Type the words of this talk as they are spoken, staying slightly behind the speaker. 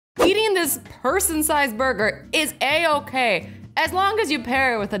Eating this person-sized burger is a-okay, as long as you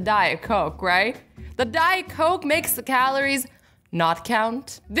pair it with a Diet Coke, right? The Diet Coke makes the calories not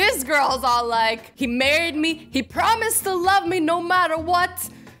count. This girl's all like, he married me, he promised to love me no matter what.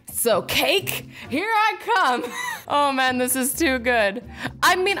 So cake, here I come. Oh man, this is too good.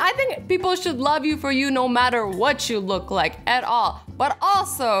 I mean, I think people should love you for you no matter what you look like at all. But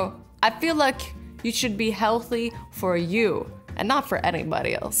also, I feel like you should be healthy for you and not for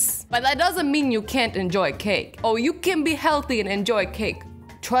anybody else. But that doesn't mean you can't enjoy cake. Oh, you can be healthy and enjoy cake.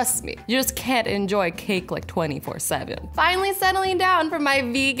 Trust me, you just can't enjoy cake like 24/7. Finally settling down for my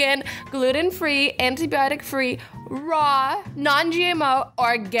vegan, gluten-free, antibiotic-free, raw, non-GMO,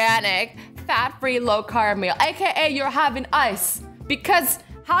 organic, fat-free, low-carb meal, aka you're having ice. Because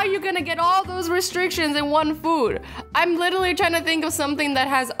how are you gonna get all those restrictions in one food? I'm literally trying to think of something that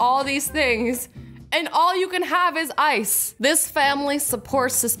has all these things, and all you can have is ice. This family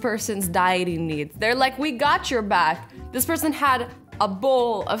supports this person's dieting needs. They're like, we got your back. This person had a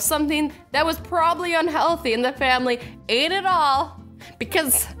bowl of something that was probably unhealthy, and the family ate it all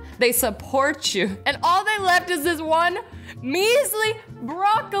because they support you. And all they left is this one measly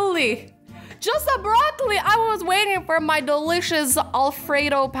broccoli. Just a broccoli. I was waiting for my delicious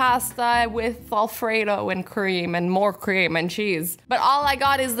Alfredo pasta with Alfredo and cream and more cream and cheese. But all I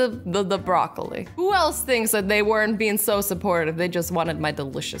got is the broccoli. Who else thinks that they weren't being so supportive? They just wanted my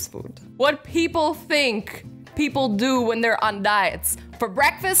delicious food. What people think people do when they're on diets. For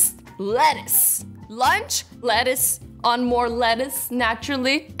breakfast, lettuce. Lunch, lettuce on more lettuce,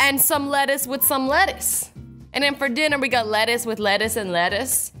 naturally. And some lettuce with some lettuce. And then for dinner, we got lettuce with lettuce and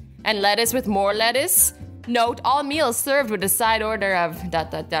lettuce. And lettuce with more lettuce. Note, all meals served with a side order of ...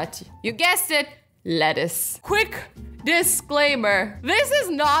 You guessed it, lettuce. Quick disclaimer. This is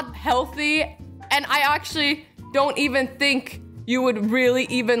not healthy. And I actually don't even think you would really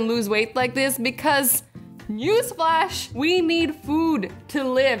even lose weight like this because newsflash, we need food to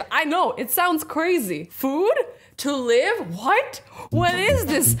live. I know, it sounds crazy. Food to live? What? What is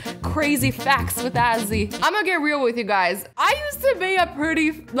this crazy facts with Azzy? I'm gonna get real with you guys. I used to be a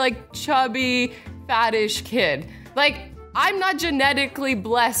pretty, like, chubby, fattish kid. Like, I'm not genetically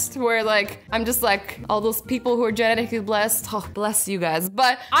blessed where, like, I'm just like all those people who are genetically blessed. Oh, bless you guys.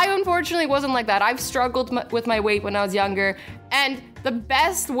 But I unfortunately wasn't like that. I've struggled with my weight when I was younger. And the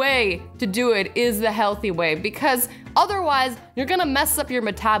best way to do it is the healthy way, because otherwise you're gonna mess up your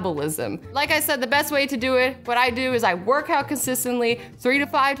metabolism. Like I said, the best way to do it, what I do is I work out consistently 3 to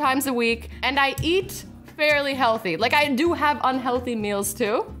 5 times a week, and I eat fairly healthy. Like, I do have unhealthy meals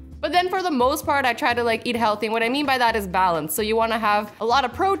too. But then for the most part, I try to like eat healthy. And what I mean by that is balance. So you wanna have a lot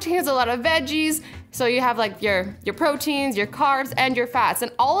of proteins, a lot of veggies. So you have like your proteins, your carbs, and your fats.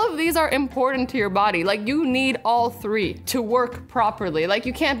 And all of these are important to your body. Like, you need all 3 to work properly. Like,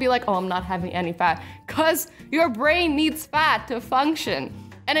 you can't be like, oh, I'm not having any fat. Cause your brain needs fat to function.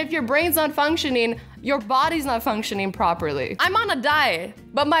 And if your brain's not functioning, your body's not functioning properly. I'm on a diet,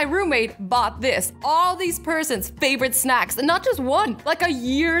 but my roommate bought this. All these person's favorite snacks, and not just one, like a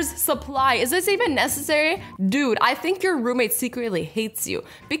year's supply. Is this even necessary? Dude, I think your roommate secretly hates you,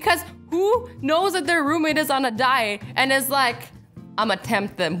 because who knows that their roommate is on a diet and is like, I'ma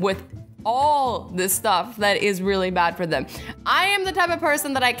tempt them with all this stuff that is really bad for them. I am the type of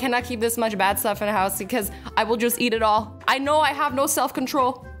person that I cannot keep this much bad stuff in the house because I will just eat it all. I know I have no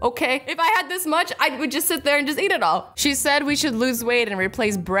self-control, okay? If I had this much, I would just sit there and just eat it all. She said we should lose weight and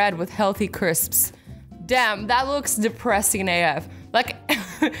replace bread with healthy crisps. Damn, that looks depressing AF. Like,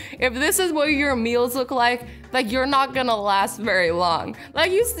 if this is what your meals look like you're not gonna last very long.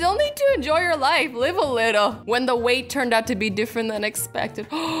 Like, you still need to enjoy your life, live a little. When the weight turned out to be different than expected.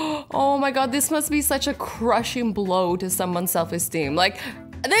 Oh my God, this must be such a crushing blow to someone's self-esteem. Like,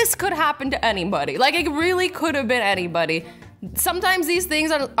 this could happen to anybody. Like, it really could have been anybody. Sometimes these things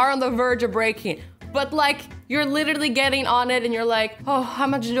are on the verge of breaking. But like, you're literally getting on it and you're like, oh, how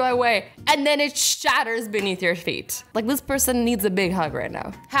much do I weigh? And then it shatters beneath your feet. Like, this person needs a big hug right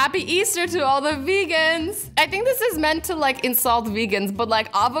now. Happy Easter to all the vegans. I think this is meant to like insult vegans, but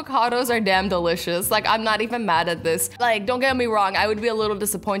like, avocados are damn delicious. Like, I'm not even mad at this. Like, don't get me wrong, I would be a little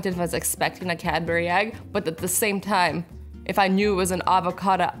disappointed if I was expecting a Cadbury egg, but at the same time, if I knew it was an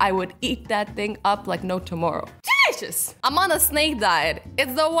avocado, I would eat that thing up like no tomorrow. Delicious! I'm on a snake diet.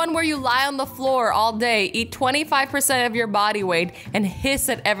 It's the one where you lie on the floor all day, eat 25% of your body weight, and hiss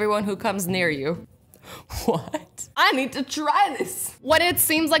at everyone who comes near you. What? I need to try this. When it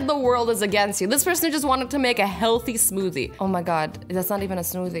seems like the world is against you, this person just wanted to make a healthy smoothie. Oh my God, that's not even a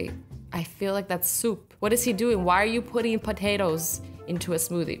smoothie. I feel like that's soup. What is he doing? Why are you putting potatoes into a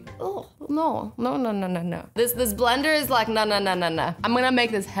smoothie? Oh, No. This blender is like, no. I'm gonna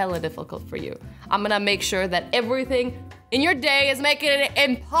make this hella difficult for you. I'm gonna make sure that everything in your day is making it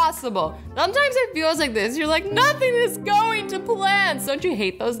impossible. Sometimes it feels like this. You're like, nothing is going to plan. Don't you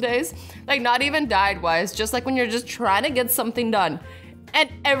hate those days? Like, not even diet-wise, just like when you're just trying to get something done and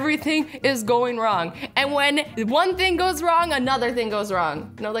everything is going wrong. And when one thing goes wrong, another thing goes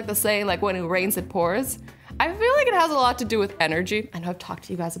wrong. You know, like the saying, like when it rains, it pours. I feel like it has a lot to do with energy. I know I've talked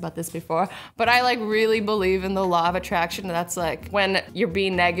to you guys about this before, but I like really believe in the law of attraction. That's like when you're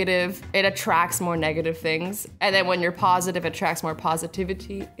being negative, it attracts more negative things. And then when you're positive, it attracts more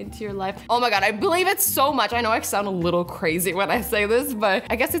positivity into your life. Oh my God, I believe it so much. I know I sound a little crazy when I say this, but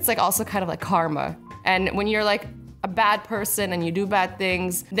I guess it's like also kind of like karma. And when you're like a bad person and you do bad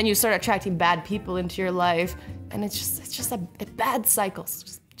things, then you start attracting bad people into your life. And it's just a bad cycle.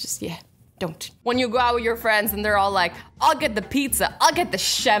 Just yeah. Don't. When you go out with your friends and they're all like, I'll get the pizza, I'll get the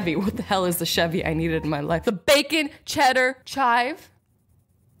Chevy. What the hell is the Chevy I needed in my life? The bacon cheddar chive.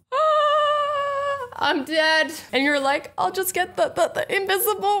 I'm dead. And you're like, I'll just get the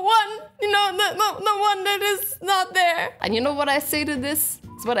invisible one. You know, the one that is not there. And you know what I say to this?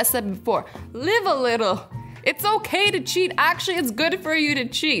 It's what I said before. Live a little. It's okay to cheat. Actually, it's good for you to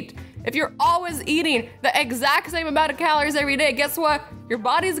cheat. If you're always eating the exact same amount of calories every day, guess what? Your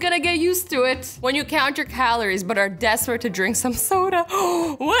body's gonna get used to it. When you count your calories but are desperate to drink some soda,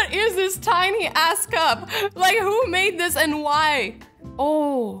 what is this tiny ass cup? Like, who made this and why?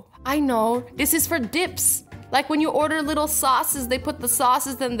 Oh, I know. This is for dips. Like when you order little sauces, they put the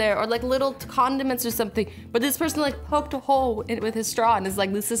sauces in there, or like little condiments or something. But this person like poked a hole with his straw and is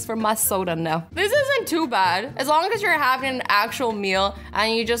like, this is for my soda now. This isn't too bad. As long as you're having an actual meal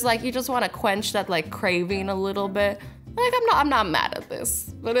and you just want to quench that like craving a little bit. Like, I'm not mad at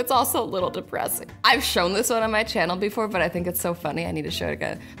this, but it's also a little depressing. I've shown this one on my channel before, but I think it's so funny, I need to show it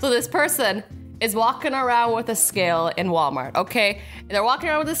again. So this person is walking around with a scale in Walmart, okay? They're walking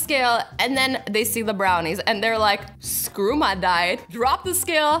around with a scale and then they see the brownies and they're like, screw my diet, drop the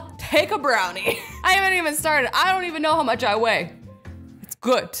scale, take a brownie. I haven't even started. I don't even know how much I weigh. It's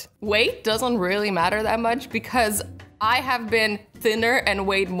good. Weight doesn't really matter that much because I have been thinner and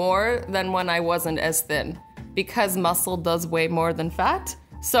weighed more than when I wasn't as thin because muscle does weigh more than fat.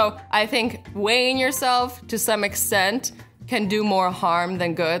 So I think weighing yourself to some extent can do more harm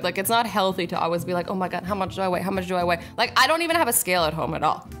than good. Like, it's not healthy to always be like, oh my God, how much do I weigh? How much do I weigh? Like, I don't even have a scale at home at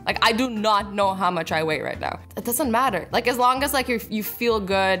all. Like, I do not know how much I weigh right now. It doesn't matter. Like, as long as like you feel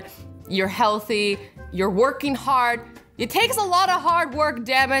good, you're healthy, you're working hard. It takes a lot of hard work,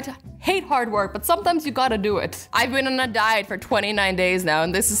 damn it. Hate hard work, but sometimes you gotta do it. I've been on a diet for 29 days now,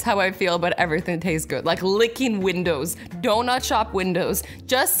 and this is how I feel, but everything tastes good. Like licking windows, donut shop windows,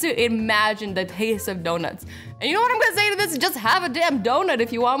 just to imagine the taste of donuts. And you know what I'm gonna say to this? Just have a damn donut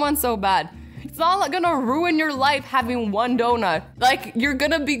if you want one so bad. It's not gonna ruin your life having one donut. Like, you're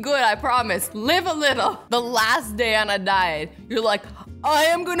gonna be good, I promise. Live a little. The last day on a diet, you're like, I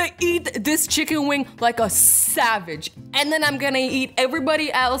am gonna eat this chicken wing like a savage. And then I'm gonna eat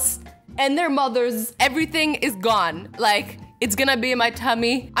everybody else and their mothers. Everything is gone. Like, it's gonna be in my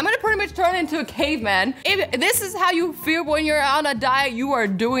tummy. I'm gonna pretty much turn into a caveman. If this is how you feel when you're on a diet, you are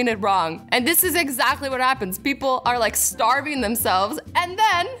doing it wrong. And this is exactly what happens. People are like starving themselves and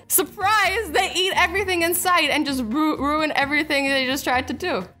then, surprise, they eat everything in sight and just ruin everything they just tried to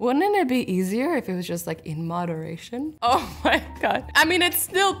do. Wouldn't it be easier if it was just like in moderation? Oh my God. I mean, it's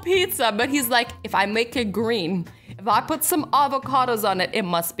still pizza, but he's like, if I make it green, if I put some avocados on it, it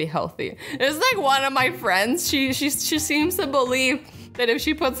must be healthy. It's like one of my friends, she seems to believe that if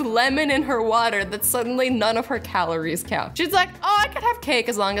she puts lemon in her water, that suddenly none of her calories count. She's like, oh, I can have cake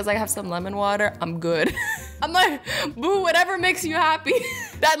as long as I have some lemon water, I'm good. I'm like, boo, whatever makes you happy.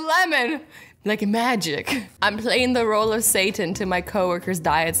 That lemon, like magic. I'm playing the role of Satan to my coworkers'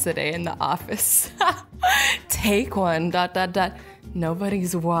 diets today in the office. Take one, ...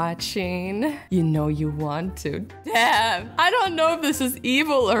 Nobody's watching. You know you want to. Damn, I don't know if this is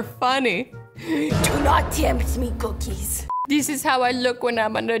evil or funny. Do not tempt me, cookies. This is how I look when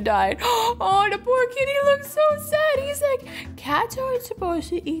I'm on a diet. Oh, the poor kitty looks so sad. He's like, cats aren't supposed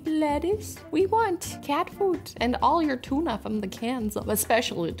to eat lettuce. We want cat food and all your tuna from the cans,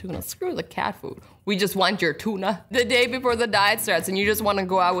 especially tuna. Screw the cat food. We just want your tuna. The day before the diet starts and you just want to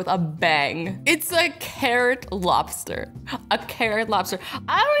go out with a bang. It's a carrot lobster. A carrot lobster.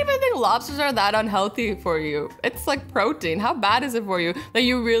 I don't even think lobsters are that unhealthy for you. It's like protein. How bad is it for you that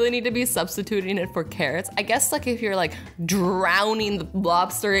you really need to be substituting it for carrots? I guess like if you're like drowning the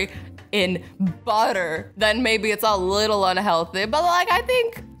lobster in butter, then maybe it's a little unhealthy. But like I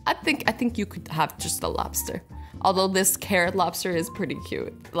think you could have just a lobster. Although this carrot lobster is pretty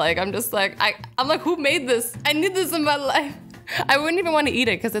cute. Like, I'm just like, I'm like, who made this? I need this in my life. I wouldn't even want to eat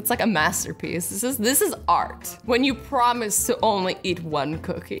it because it's like a masterpiece. This is art. When you promise to only eat one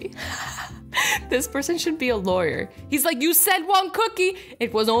cookie. This person should be a lawyer. He's like, you said one cookie.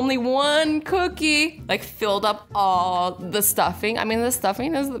 It was only one cookie. Like, filled up all the stuffing. I mean, the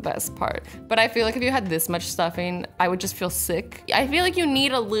stuffing is the best part. But I feel like if you had this much stuffing, I would just feel sick. I feel like you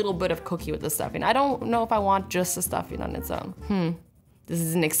need a little bit of cookie with the stuffing. I don't know if I want just the stuffing on its own. This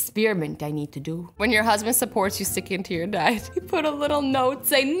is an experiment I need to do. When your husband supports you sticking to your diet, he put a little note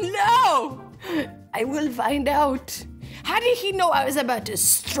saying, no, I will find out. How did he know I was about to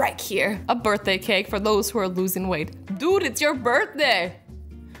strike here? A birthday cake for those who are losing weight. Dude, it's your birthday.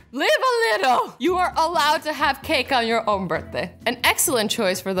 Live a little. You are allowed to have cake on your own birthday. An excellent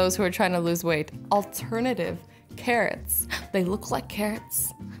choice for those who are trying to lose weight. Alternative. Carrots. They look like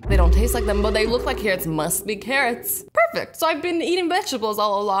carrots. They don't taste like them, but they look like carrots. Must be carrots. Perfect. So I've been eating vegetables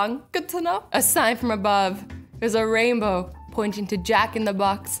all along. Good to know. A sign from above. There's a rainbow pointing to Jack in the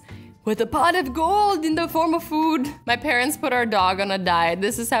Box with a pot of gold in the form of food. My parents put our dog on a diet.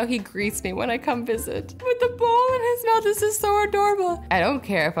 This is how he greets me when I come visit. With a bowl in his mouth. This is so adorable. I don't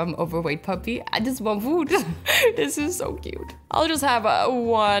care if I'm overweight puppy. I just want food. This is so cute. I'll just have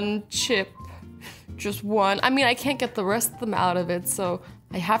one chip. Just one. I mean, I can't get the rest of them out of it, so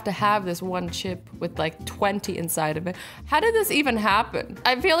I have to have this one chip with like 20 inside of it. How did this even happen?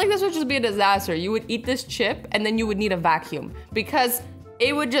 I feel like this would just be a disaster. You would eat this chip and then you would need a vacuum because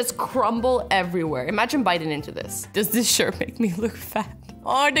it would just crumble everywhere. Imagine biting into this. Does this shirt make me look fat?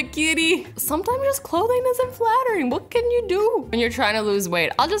 Oh, the kitty. Sometimes just clothing isn't flattering. What can you do when you're trying to lose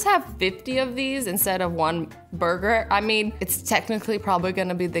weight? I'll just have 50 of these instead of one burger. I mean, it's technically probably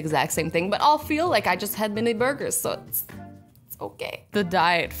gonna be the exact same thing, but I'll feel like I just had mini burgers, so it's okay. The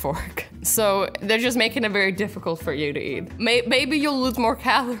diet fork. So they're just making it very difficult for you to eat. Maybe you'll lose more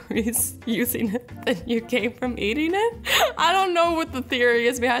calories using it than you gain from eating it. I don't know what the theory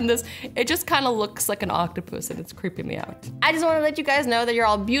is behind this. It just kind of looks like an octopus and it's creeping me out. I just want to let you guys know that you're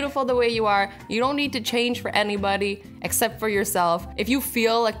all beautiful the way you are. You don't need to change for anybody except for yourself. If you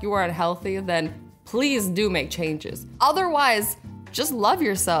feel like you are unhealthy, then please do make changes. Otherwise, just love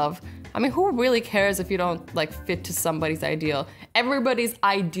yourself. I mean, who really cares if you don't like fit to somebody's ideal? Everybody's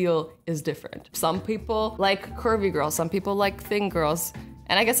ideal is different. Some people like curvy girls, some people like thin girls.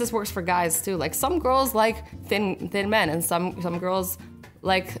 And I guess this works for guys too. Like some girls like thin men and some girls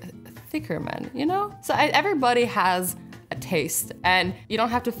like thicker men, you know? So everybody has a taste and you don't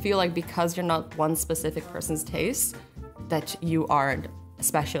have to feel like because you're not one specific person's taste that you aren't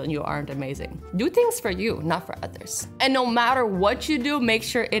special and you aren't amazing. Do things for you, not for others. And no matter what you do, make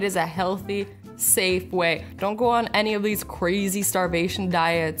sure it is a healthy, safe way. Don't go on any of these crazy starvation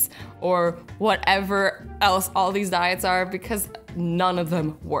diets or whatever else all these diets are because none of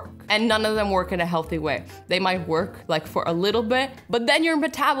them work. And none of them work in a healthy way. They might work like for a little bit, but then your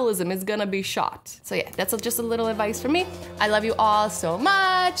metabolism is gonna be shot. So yeah, that's just a little advice from me. I love you all so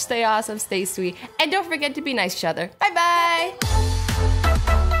much. Stay awesome, stay sweet, and don't forget to be nice to each other. Bye bye.